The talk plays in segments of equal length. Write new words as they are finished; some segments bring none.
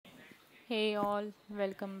Hey all,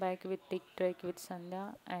 welcome back with Tick Trek with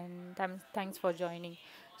Sandhya and thanks for joining.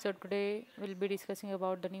 So today we'll be discussing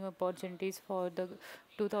about the new opportunities for the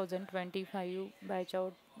 2025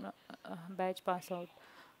 batch pass out.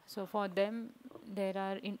 So for them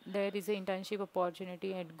there is an internship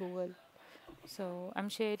opportunity at Google. So I'm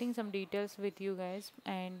sharing some details with you guys,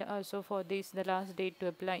 and also for this the last date to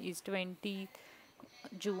apply is 20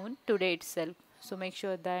 June today itself. So make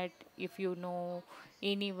sure that if you know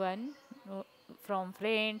anyone uh, from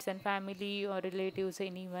friends and family or relatives,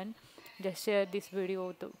 anyone, just share this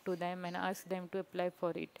video to them and ask them to apply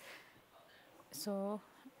for it. So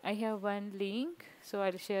I have one link, so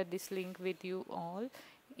I'll share this link with you all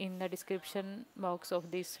in the description box of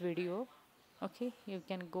this video. Okay, you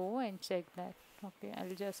can go and check that. Okay,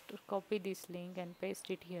 I'll just copy this link and paste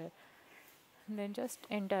it here, and then just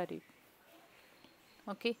enter it.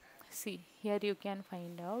 Okay, see here you can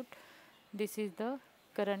find out this is the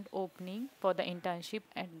current opening for the internship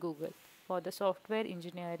at Google for the software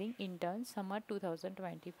engineering intern summer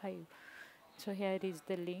 2025. So here is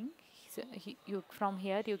the link. So you from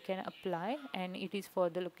here you can apply, and it is for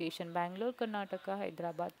the location Bangalore, Karnataka,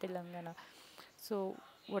 Hyderabad, Telangana. So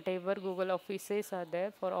whatever Google offices are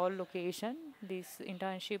there for all location, this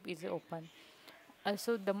internship is open.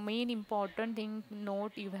 Also, the main important thing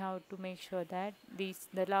note you have to make sure that this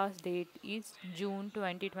the last date is June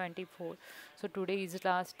 2024. So today is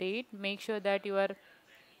last date. Make sure that you are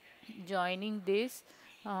joining this,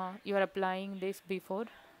 you are applying this before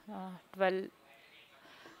 12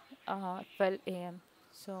 a.m.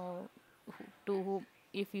 So to whom,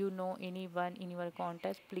 if you know anyone in your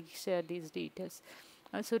contact, please share these details.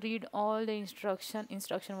 Also read all the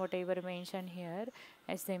instruction whatever mentioned here.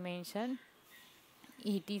 As they mention,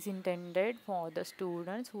 it is intended for the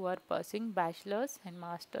students who are pursuing bachelor's and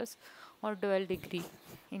master's or dual degree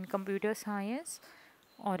in computer science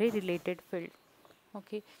or a related field.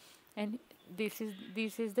 Okay, and this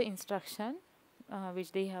is the instruction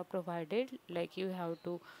which they have provided. Like you have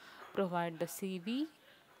to provide the CV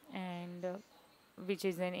and which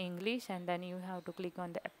is in English, and then you have to click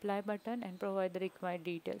on the apply button and provide the required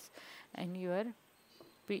details, and your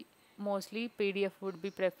P- mostly PDF would be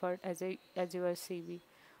preferred as your CV.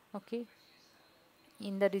 Okay,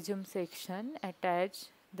 in the resume section, attach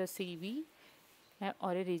the CV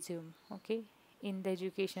or a resume. Okay, in the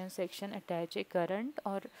education section, attach a current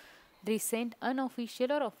or recent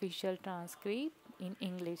unofficial or official transcript in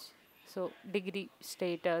English. So degree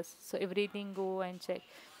status. So everything go and check.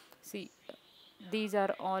 See, these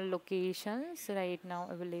are all locations right now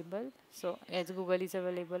available. So as Google is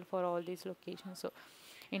available for all these locations, so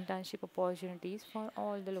internship opportunities for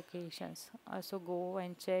all the locations. Also go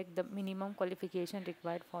and check the minimum qualification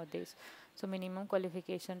required for this. So minimum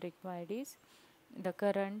qualification required is the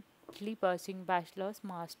currently pursuing bachelor's,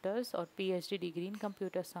 master's or PhD degree in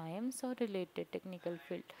computer science or related technical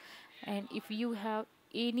field. And if you have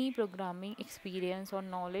any programming experience or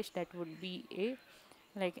knowledge, that would be a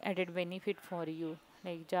like added benefit for you,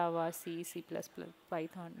 like Java, C, C++,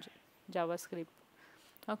 Python, JavaScript.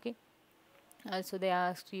 Okay, also they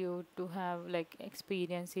asked you to have like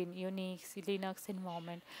experience in Unix, Linux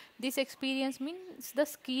environment. This experience means the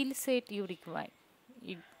skill set you require.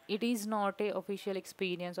 It is not a official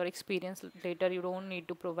experience or experience later you don't need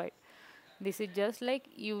to provide. This is just like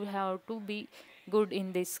you have to be good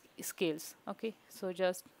in these skills. Okay, so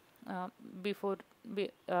just uh, before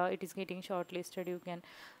it is getting shortlisted, you can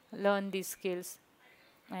learn these skills.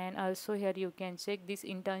 And also here you can check this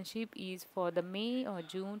internship is for the May or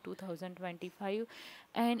June 2025,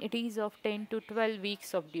 and it is of 10 to 12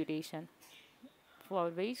 weeks of duration, for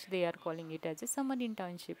which they are calling it as a summer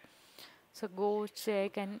internship. So go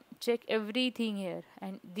check and check everything here,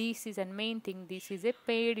 and this is a main thing, this is a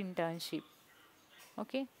paid internship.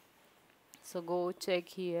 Okay, so go check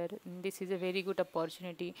here. This is a very good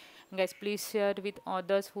opportunity, guys. Please share with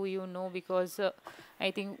others who you know, because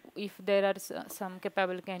I think if there are some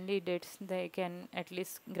capable candidates, they can at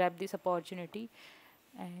least grab this opportunity.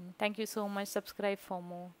 And thank you so much. Subscribe for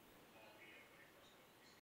more.